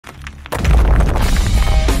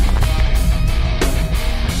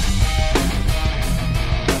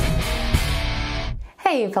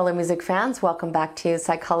Hey fellow music fans, welcome back to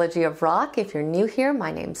Psychology of Rock. If you're new here,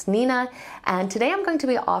 my name's Nina, and today I'm going to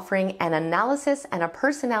be offering an analysis and a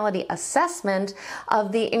personality assessment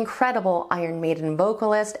of the incredible Iron Maiden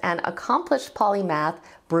vocalist and accomplished polymath,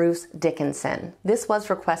 Bruce Dickinson. This was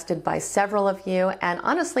requested by several of you, and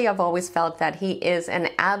honestly, I've always felt that he is an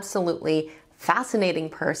absolutely fascinating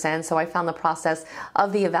person, so I found the process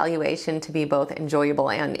of the evaluation to be both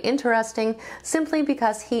enjoyable and interesting, simply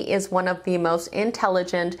because he is one of the most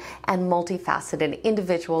intelligent and multifaceted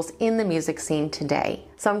individuals in the music scene today.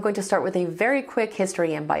 So I'm going to start with a very quick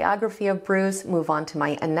history and biography of Bruce, move on to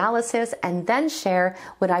my analysis, and then share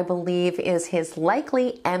what I believe is his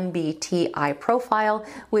likely MBTI profile,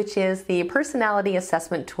 which is the personality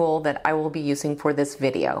assessment tool that I will be using for this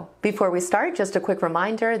video. Before we start, just a quick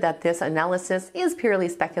reminder that this analysis is purely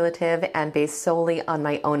speculative and based solely on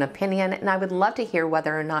my own opinion, and I would love to hear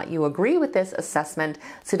whether or not you agree with this assessment,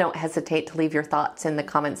 so don't hesitate to leave your thoughts in the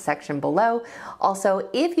comments section below. Also,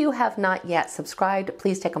 if you have not yet subscribed,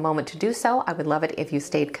 please take a moment to do so. I would love it if you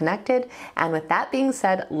stayed connected. And with that being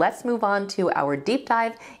said, let's move on to our deep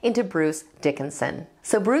dive into Bruce Dickinson.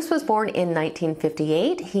 So Bruce was born in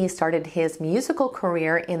 1958. He started his musical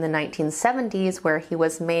career in the 1970s, where he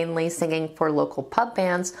was mainly singing for local pub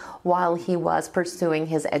bands while he was pursuing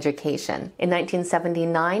his education. In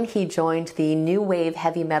 1979, he joined the new wave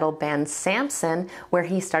heavy metal band Samson, where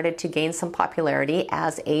he started to gain some popularity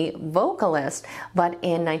as a vocalist. But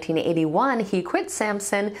in 1981, he quit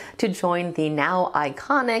Samson to join the now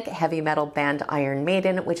iconic heavy metal band Iron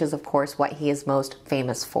Maiden, which is of course what he is most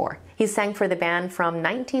famous for. He sang for the band from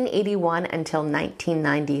 1981 until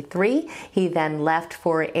 1993. He then left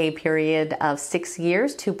for a period of 6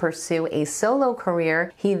 years to pursue a solo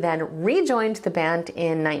career. He then rejoined the band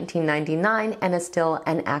in 1999 and is still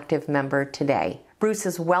an active member today. Bruce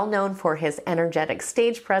is well known for his energetic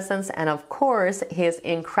stage presence and, of course, his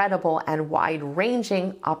incredible and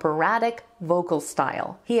wide-ranging operatic vocal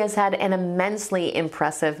style. He has had an immensely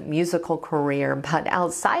impressive musical career, but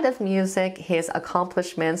outside of music, his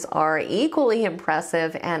accomplishments are equally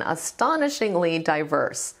impressive and astonishingly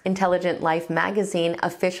diverse. Intelligent Life magazine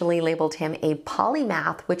officially labeled him a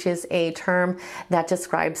polymath, which is a term that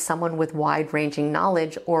describes someone with wide-ranging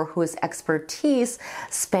knowledge or whose expertise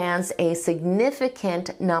spans a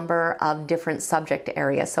significant number of different subject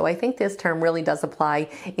areas. So I think this term really does apply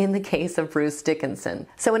in the case of Bruce Dickinson.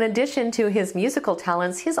 So in addition to his musical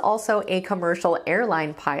talents, he's also a commercial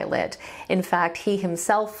airline pilot. In fact, he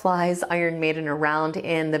himself flies Iron Maiden around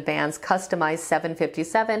in the band's customized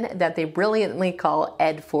 757 that they brilliantly call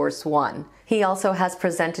Ed Force One. He also has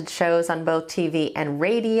presented shows on both TV and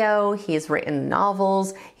radio. He's written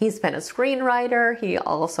novels. He's been a screenwriter. He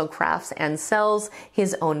also crafts and sells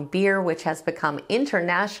his own beer, which has become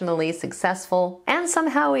internationally successful. And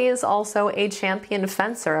somehow he is also a champion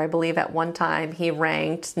fencer. I believe at one time he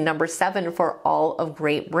ranked number 7 for all of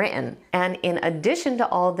Great Britain. And in addition to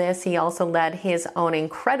all this, he also led his own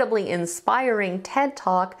incredibly inspiring TED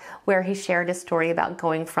Talk, where he shared a story about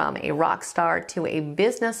going from a rock star to a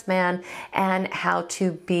businessman and how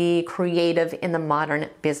to be creative in the modern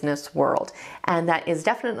business world. And that is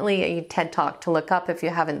definitely a TED Talk to look up if you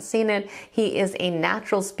haven't seen it. He is a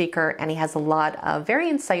natural speaker and he has a lot of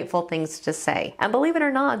very insightful things to say. And believe it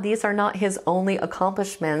or not, these are not his only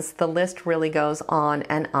accomplishments. The list really goes on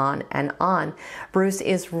and on and on. Bruce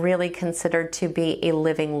is really considered to be a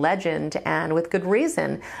living legend, and with good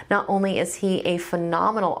reason. Not only is he a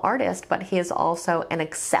phenomenal artist, but he is also an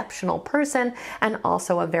exceptional person and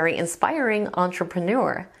also a very inspiring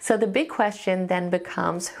entrepreneur. So the big question then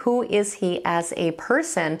becomes, who is he as a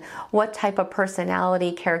person? What type of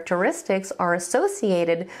personality characteristics are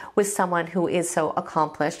associated with someone who is so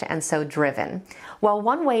accomplished and so driven? Well,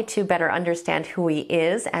 one way to better understand who he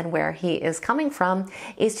is and where he is coming from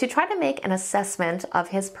is to try to make an assessment of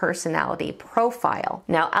his personality profile.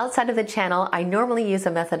 Now, outside of the channel, I normally use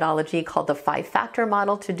a methodology called the 5-factor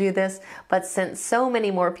model to do this, but since so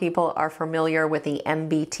many more people are familiar with the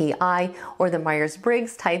MBTI or the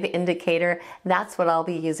Myers-Briggs type indicator, that's what I'll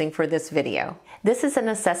be using for this video. This is an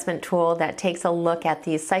assessment tool that takes a look at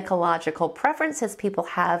the psychological preferences people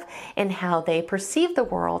have in how they perceive the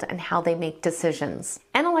world and how they make decisions.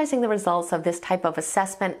 Analyzing the results of this type of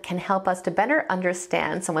assessment can help us to better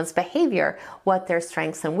understand someone's behavior, what their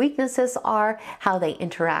strengths and weaknesses are, how they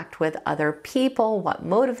interact with other people, what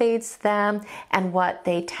motivates them, and what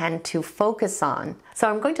they tend to focus on. So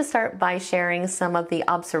I'm going to start by sharing some of the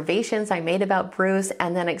observations I made about Bruce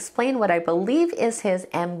and then explain what I believe is his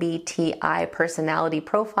MBTI personality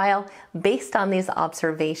profile based on these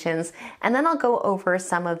observations, and then I'll go over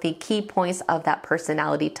some of the key points of that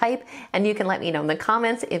personality type, and you can let me know in the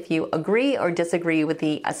comments if you agree or disagree with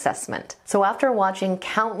the assessment. So after watching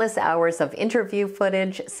countless hours of interview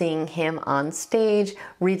footage, seeing him on stage,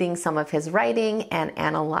 reading some of his writing, and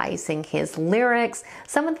analyzing his lyrics,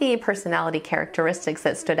 some of the personality characteristics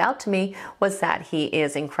that stood out to me was that he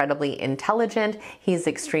is incredibly intelligent, he's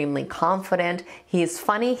extremely confident, he's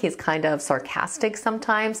funny, he's kind of sarcastic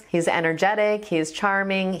sometimes, he's energetic, he's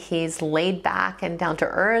charming, he's laid back and down to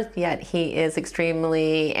earth, yet he is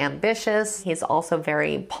extremely ambitious. He's also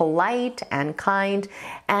very polite and kind,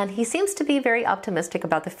 and he seems to be very optimistic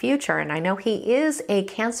about the future. And I know he is a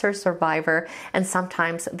cancer survivor, and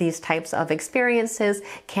sometimes these types of experiences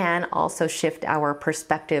can also shift our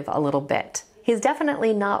perspective a little bit. He's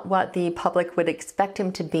definitely not what the public would expect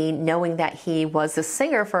him to be, knowing that he was a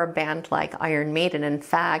singer for a band like Iron Maiden. In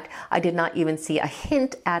fact, I did not even see a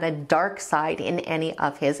hint at a dark side in any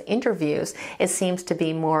of his interviews. It seems to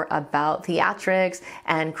be more about theatrics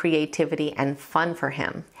and creativity and fun for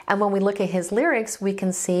him. And when we look at his lyrics, we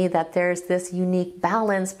can see that there's this unique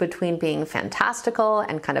balance between being fantastical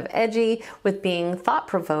and kind of edgy with being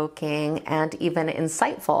thought-provoking and even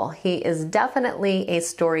insightful. He is definitely a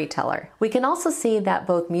storyteller. We can also see that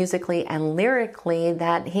both musically and lyrically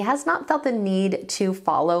that he has not felt the need to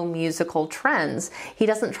follow musical trends. He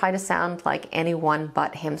doesn't try to sound like anyone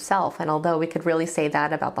but himself. And although we could really say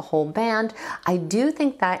that about the whole band, I do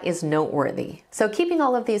think that is noteworthy. So keeping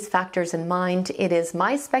all of these factors in mind, it is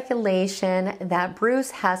my speculation that Bruce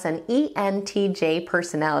has an ENTJ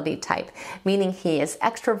personality type, meaning he is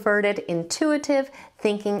extroverted, intuitive,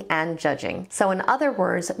 thinking, and judging. So in other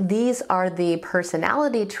words, these are the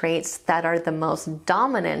personality traits that are the most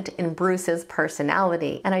dominant in Bruce's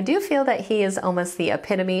personality. And I do feel that he is almost the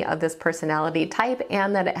epitome of this personality type,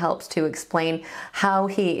 and that it helps to explain how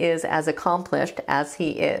he is as accomplished as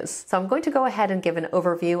he is. So I'm going to go ahead and give an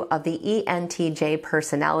overview of the ENTJ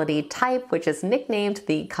personality type, which is nicknamed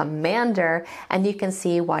the Commander, and you can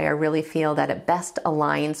see why I really feel that it best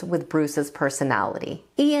aligns with Bruce's personality.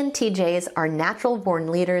 ENTJs are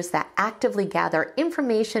natural-born leaders that actively gather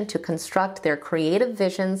information to construct their creative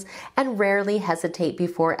visions and rarely hesitate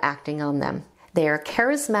before acting on them. They are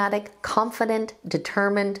charismatic, confident,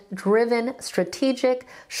 determined, driven, strategic,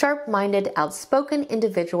 sharp-minded, outspoken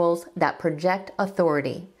individuals that project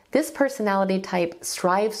authority. This personality type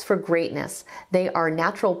strives for greatness. They are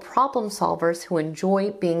natural problem solvers who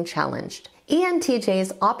enjoy being challenged.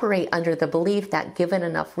 ENTJs operate under the belief that given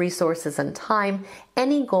enough resources and time,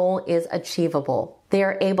 any goal is achievable. They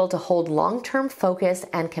are able to hold long-term focus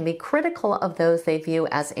and can be critical of those they view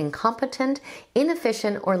as incompetent,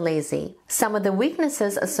 inefficient, or lazy. Some of the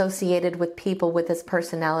weaknesses associated with people with this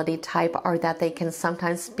personality type are that they can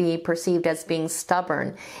sometimes be perceived as being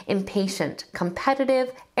stubborn, impatient,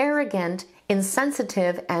 competitive, arrogant,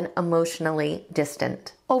 insensitive, and emotionally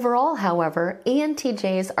distant. Overall, however,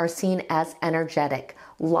 ENTJs are seen as energetic,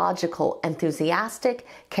 logical, enthusiastic,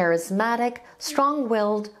 charismatic,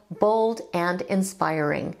 strong-willed, bold, and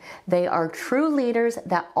inspiring. They are true leaders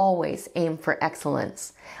that always aim for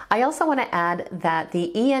excellence. I also want to add that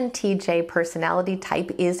the ENTJ personality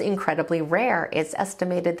type is incredibly rare. It's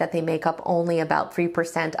estimated that they make up only about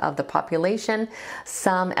 3% of the population.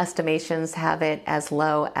 Some estimations have it as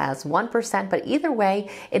low as 1%, but either way,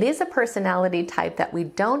 it is a personality type that we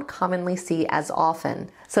don't commonly see as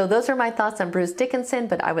often. So those are my thoughts on Bruce Dickinson,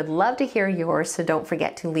 but I would love to hear yours, so don't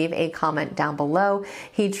forget to leave a comment down below.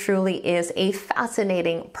 He truly is a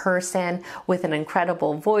fascinating person with an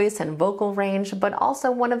incredible voice and vocal range, but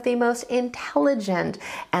also one of the most intelligent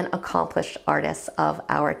and accomplished artists of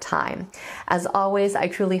our time. As always, I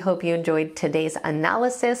truly hope you enjoyed today's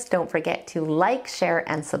analysis. Don't forget to like, share,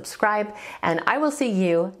 and subscribe, and I will see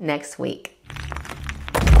you next week.